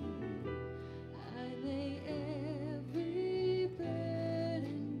mercy. I lay every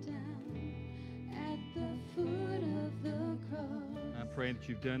burden down at the foot of the cross. I'm praying that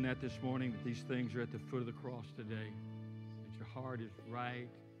you've done that this morning, that these things are at the foot of the cross today, that your heart is right,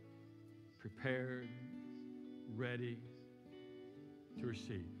 prepared, ready to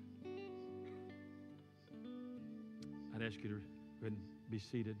receive. I'd ask you to go ahead and be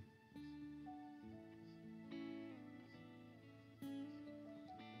seated.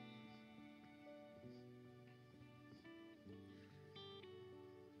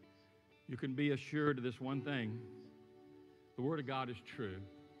 You can be assured of this one thing. The Word of God is true.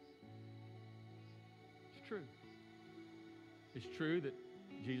 It's true. It's true that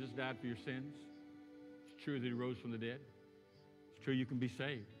Jesus died for your sins. It's true that He rose from the dead. It's true you can be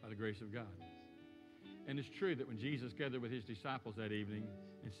saved by the grace of God. And it's true that when Jesus gathered with His disciples that evening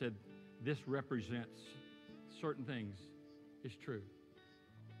and said, this represents certain things, it's true.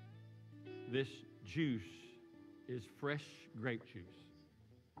 This juice is fresh grape juice.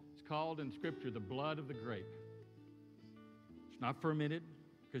 It's called in Scripture the blood of the grape. It's not fermented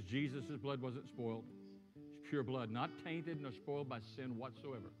because Jesus' blood wasn't spoiled. It's pure blood, not tainted nor spoiled by sin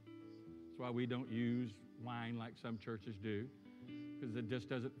whatsoever. That's why we don't use wine like some churches do, because it just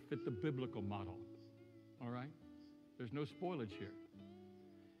doesn't fit the biblical model. All right? There's no spoilage here.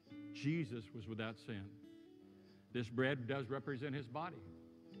 Jesus was without sin. This bread does represent His body.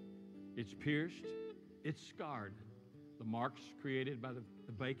 It's pierced. It's scarred. The marks created by the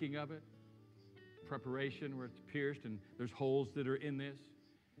baking of it, preparation where it's pierced, and there's holes that are in this.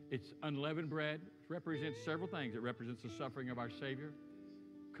 It's unleavened bread. It represents several things. It represents the suffering of our Savior,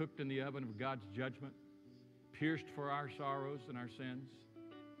 cooked in the oven of God's judgment, pierced for our sorrows and our sins,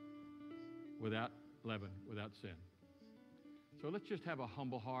 without leaven, without sin. So let's just have a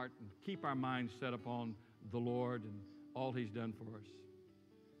humble heart and keep our minds set upon the Lord and all He's done for us.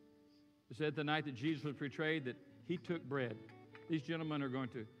 It said the night that Jesus was betrayed that He took bread. These gentlemen are going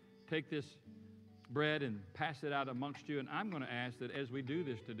to take this bread and pass it out amongst you. And I'm going to ask that as we do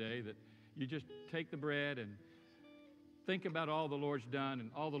this today, that you just take the bread and think about all the Lord's done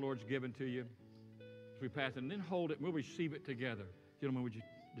and all the Lord's given to you as we pass it. And then hold it and we'll receive it together. Gentlemen, would you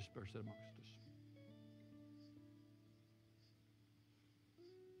disperse it amongst us?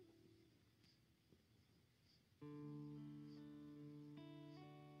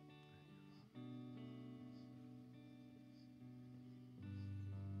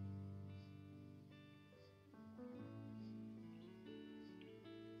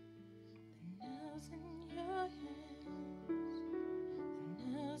 In your hands, the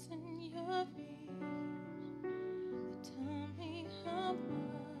nails in your feet, that tell me how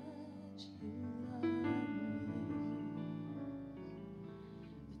much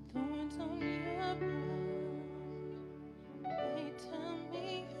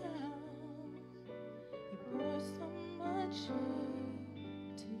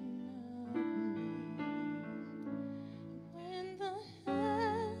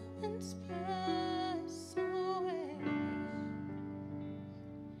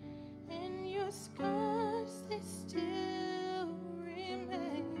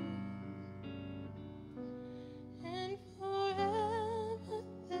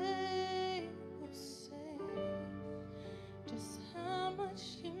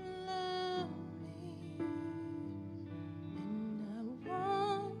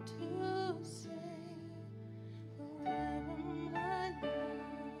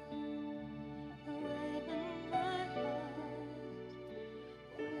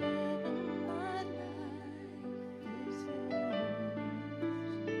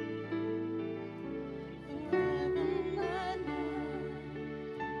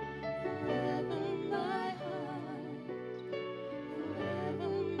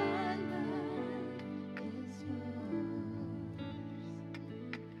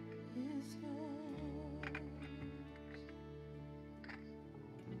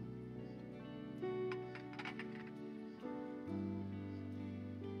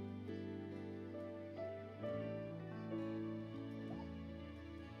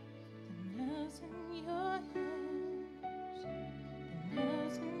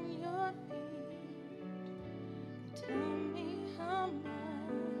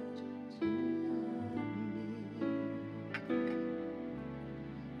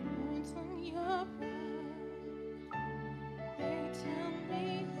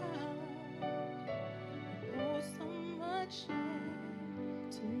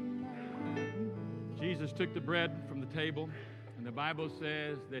Jesus took the bread from the table, and the Bible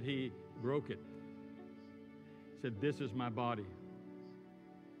says that he broke it. He said, "This is my body."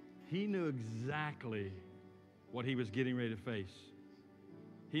 He knew exactly what he was getting ready to face.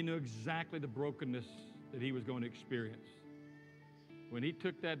 He knew exactly the brokenness that he was going to experience. When he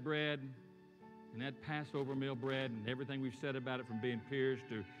took that bread, and that Passover meal bread, and everything we've said about it, from being pierced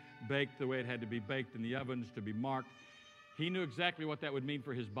to baked the way it had to be baked in the ovens to be marked, he knew exactly what that would mean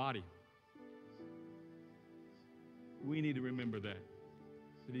for his body. We need to remember that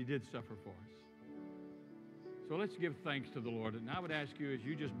he did suffer for us. So let's give thanks to the Lord. And I would ask you, as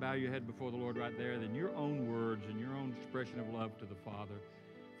you just bow your head before the Lord right there, then your own words and your own expression of love to the Father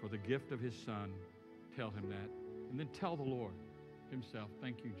for the gift of his Son, tell him that. And then tell the Lord himself,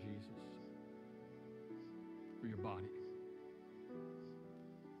 "Thank you, Jesus, for your body."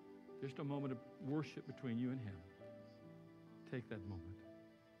 Just a moment of worship between you and him. Take that moment.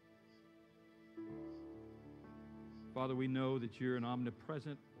 Father, we know that you're an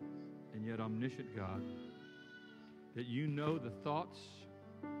omnipresent and yet omniscient God, that you know the thoughts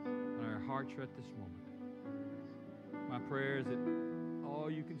on our hearts right this moment. My prayer is that all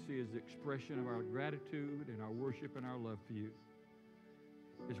you can see is the expression of our gratitude and our worship and our love for you.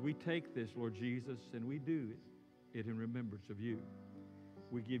 As we take this, Lord Jesus, and we do it in remembrance of you,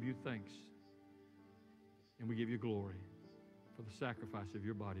 we give you thanks and we give you glory for the sacrifice of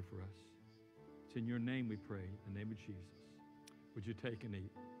your body for us. It's in your name we pray, in the name of Jesus. Would you take and eat?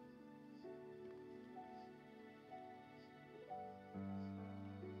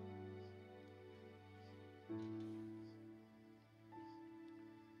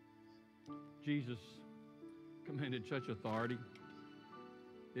 Jesus commanded such authority,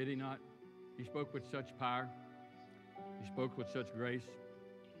 did he not? He spoke with such power. He spoke with such grace.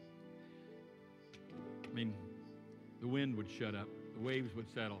 I mean, the wind would shut up. The waves would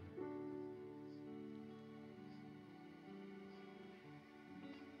settle.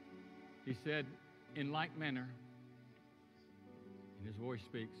 He said, in like manner, and his voice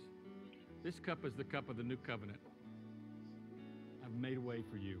speaks, "This cup is the cup of the new covenant. I've made a way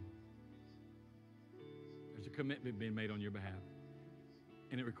for you." There's a commitment being made on your behalf,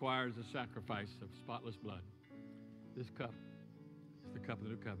 and it requires a sacrifice of spotless blood. This cup is the cup of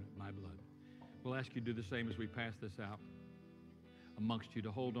the new covenant, my blood. We'll ask you to do the same as we pass this out amongst you,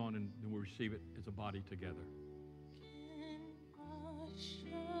 to hold on and then we'll receive it as a body together. Wash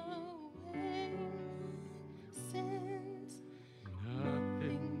away my sins.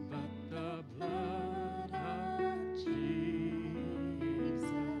 Nothing but the blood of Jesus.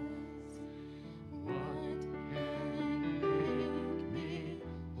 What can make me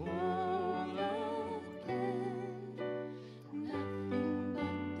whole again? Nothing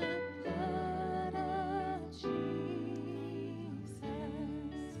but the blood of Jesus.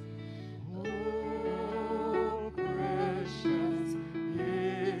 Oh, precious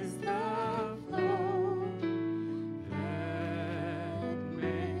is the flow that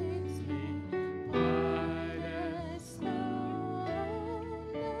makes me white as snow.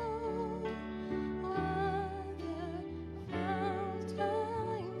 No other fount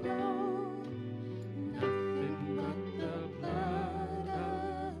I know. Nothing but the blood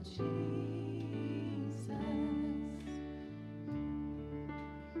of Jesus.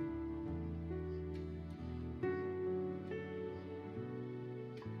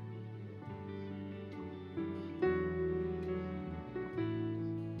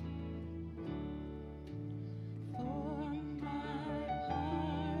 For my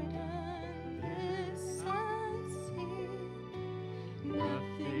pardon, this I see,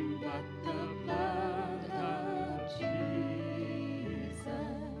 nothing but the blood of Jesus.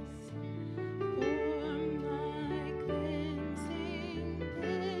 For my cleansing,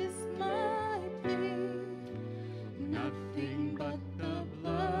 this my plea, nothing but the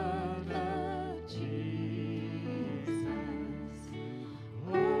blood of Jesus.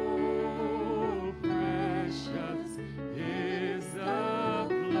 Oh, precious is the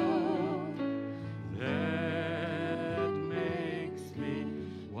flow that makes me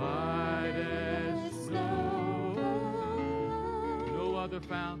white as snow. No other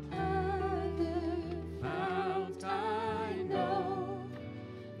fount, fount I know.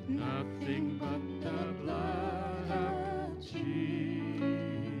 Nothing but the blood of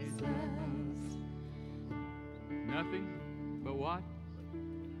Jesus. Nothing but what?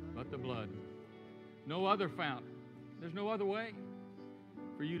 But the blood. No other fount. There's no other way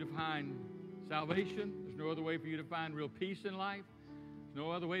for you to find salvation. There's no other way for you to find real peace in life. There's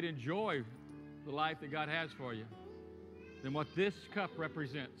no other way to enjoy the life that God has for you than what this cup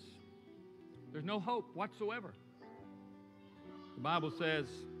represents. There's no hope whatsoever. The Bible says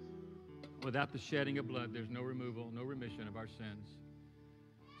Without the shedding of blood, there's no removal, no remission of our sins.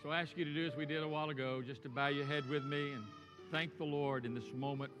 So I ask you to do as we did a while ago, just to bow your head with me and thank the Lord in this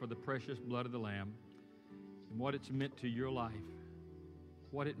moment for the precious blood of the Lamb and what it's meant to your life,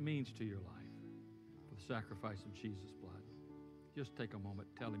 what it means to your life for the sacrifice of Jesus' blood. Just take a moment,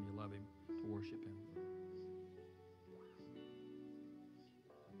 tell him you love him, to worship him.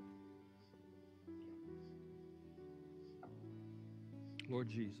 Lord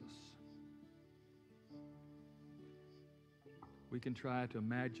Jesus, we can try to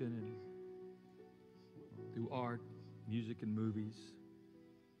imagine and through art, music, and movies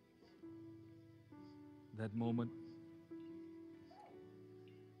that moment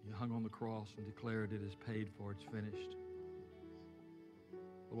you hung on the cross and declared it is paid for, it's finished.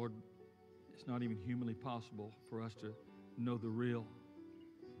 But Lord, it's not even humanly possible for us to know the real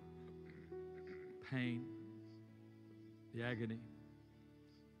pain, the agony,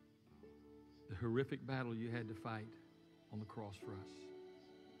 the horrific battle you had to fight on the cross for us.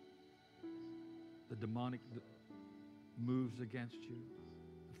 The demonic moves against you,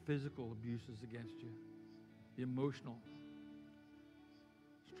 the physical abuses against you, the emotional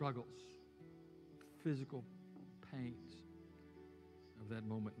struggles, physical pains of that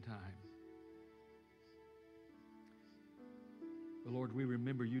moment in time. But Lord, we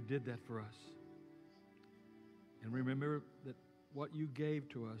remember you did that for us. And remember that what you gave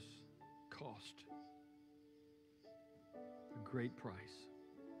to us cost a great price.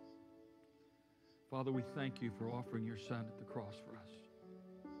 Father, we thank you for offering your Son at the cross for us.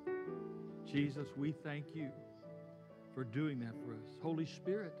 Jesus, we thank you for doing that for us. Holy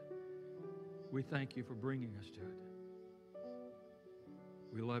Spirit, we thank you for bringing us to it.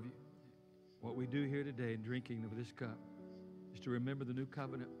 We love you. What we do here today in drinking of this cup is to remember the new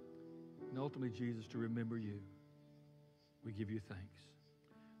covenant and ultimately, Jesus, to remember you. We give you thanks.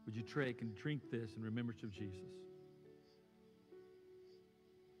 Would you take and drink this in remembrance of Jesus?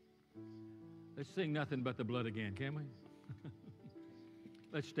 Let's sing Nothing But the Blood again, can we?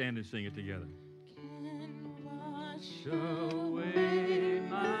 Let's stand and sing it together. Can wash Away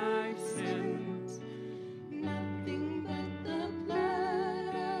my sins, nothing but the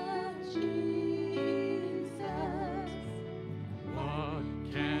blood of Jesus. what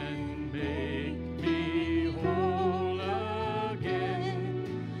can make me whole again?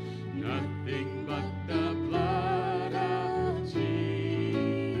 Nothing but the blood of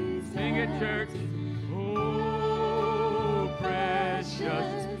Jesus. Sing it, church. Oh,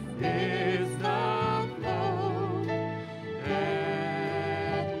 precious is the flow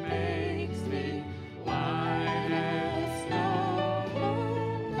that makes me white as snow.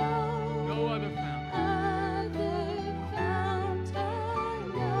 No other fountain,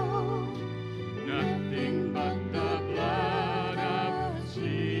 nothing but the blood of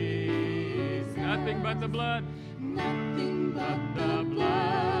Jesus. Nothing but the blood, Nothing but but the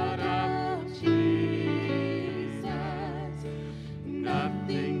blood of Jesus.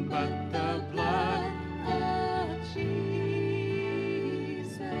 Nothing but the blood. of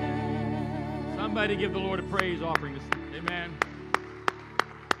Jesus. Somebody give the Lord a praise offering. Amen.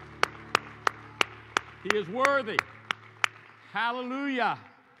 He is worthy. Hallelujah.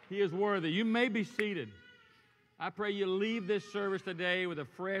 He is worthy. You may be seated. I pray you leave this service today with a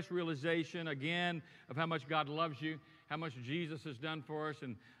fresh realization, again, of how much God loves you, how much Jesus has done for us,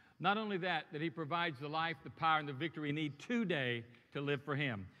 and not only that, that he provides the life, the power, and the victory you need today to live for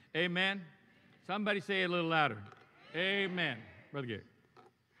him. Amen. Somebody say it a little louder. Amen. Brother Gary.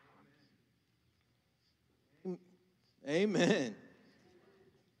 Amen.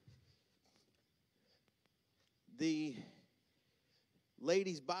 The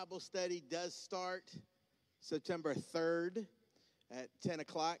ladies' Bible study does start September 3rd at 10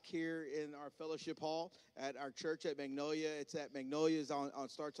 o'clock here in our fellowship hall at our church at Magnolia. It's at Magnolia's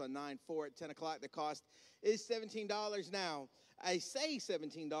starts on 9/4 at 10 o'clock. The cost is $17 now. I say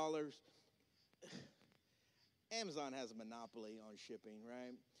 $17. Amazon has a monopoly on shipping,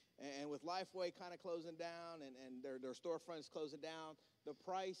 right? And with Lifeway kind of closing down and their storefronts closing down, the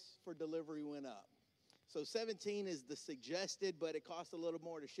price for delivery went up. So 17 is the suggested, but it costs a little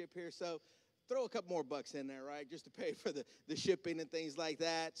more to ship here. So throw a couple more bucks in there, right, just to pay for the shipping and things like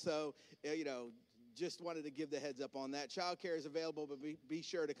that. So, just wanted to give the heads up on that. Childcare is available, but be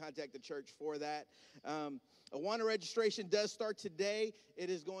sure to contact the church for that. Awana registration does start today. It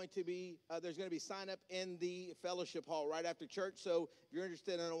is going to be, there's going to be sign up in the fellowship hall right after church. So if you're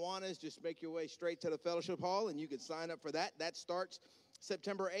interested in Awanas, just make your way straight to the fellowship hall and you can sign up for that. That starts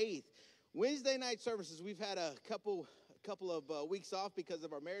September 8th. Wednesday night services, we've had a couple of weeks off because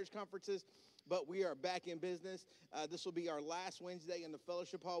of our marriage conferences. but we are back in business. This will be our last Wednesday in the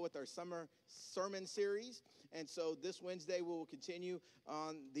fellowship hall with our summer sermon series. And so this Wednesday we will continue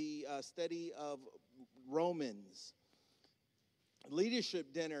on the study of Romans.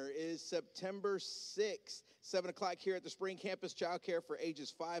 Leadership dinner is September 6th, 7 o'clock here at the Spring Campus Child Care for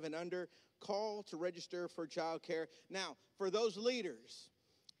ages 5 and under. Call to register for child care. Now, for those leaders,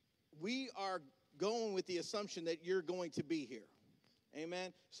 we are going with the assumption that you're going to be here.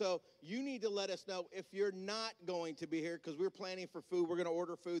 Amen. So you need to let us know if you're not going to be here, because we're planning for food. We're going to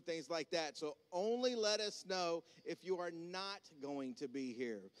order food, things like that. So only let us know if you are not going to be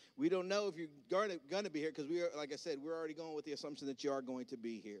here. We don't know if you're going to be here, because we are, like I said, we're already going with the assumption that you are going to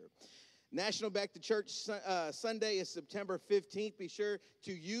be here. National Back to Church Sunday is September 15th. Be sure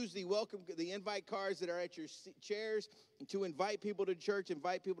to use the invite cards that are at your chairs to invite people to church, and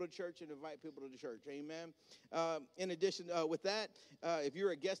invite people to church. Amen. In addition, with that, if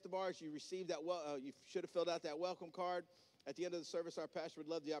you're a guest of ours, you received that. You should have filled out that welcome card. At the end of the service, our pastor would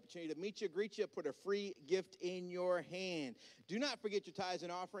love the opportunity to meet you, greet you, put a free gift in your hand. Do not forget your tithes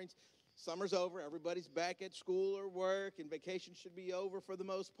and offerings. Summer's over. Everybody's back at school or work, and vacation should be over for the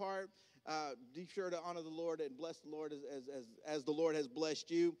most part. Be sure to honor the Lord and bless the Lord as the Lord has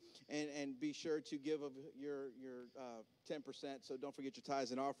blessed you, and be sure to give of your 10%. So don't forget your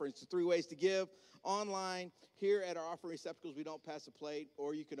tithes and offerings. There's 3 ways to give: online, here at our offering receptacles. We don't pass a plate,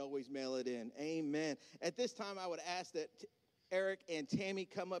 or you can always mail it in. Amen. At this time, I would ask that Eric and Tammy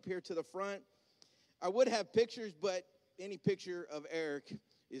come up here to the front. I would have pictures, but any picture of Eric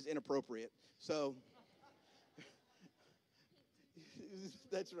is inappropriate. So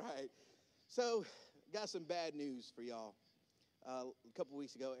that's right. So, got some bad news for y'all. A couple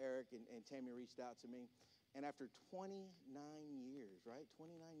weeks ago, Eric and Tammy reached out to me, and after 29 years, right?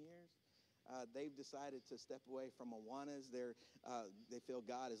 29 years, they've decided to step away from Awanas. They feel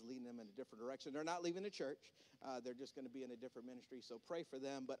God is leading them in a different direction. They're not leaving the church. They're just going to be in a different ministry, so pray for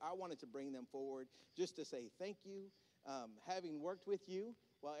them. But I wanted to bring them forward just to say thank you. Having worked with you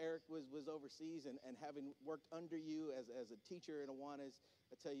while Eric was overseas, and having worked under you as a teacher in Awanas,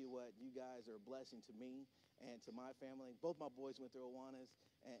 I tell you what, you guys are a blessing to me and to my family. Both my boys went through Awanas,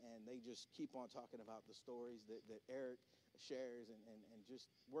 and they just keep on talking about the stories that Eric shares, and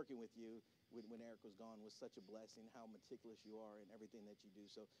just working with you when Eric was gone was such a blessing, how meticulous you are in everything that you do.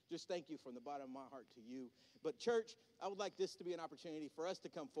 So just thank you from the bottom of my heart to you. But church, I would like this to be an opportunity for us to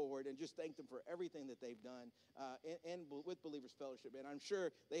come forward and just thank them for everything that they've done with Believers Fellowship. And I'm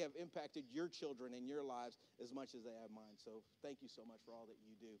sure they have impacted your children and your lives as much as they have mine. So thank you so much for all that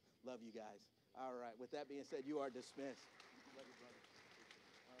you do. Love you guys. All right. With that being said, you are dismissed. Love you, brother.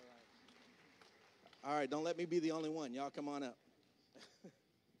 All right. All right. Don't let me be the only one. Y'all come on up.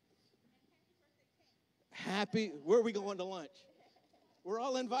 Where are we going to lunch? We're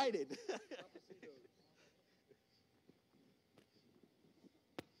all invited.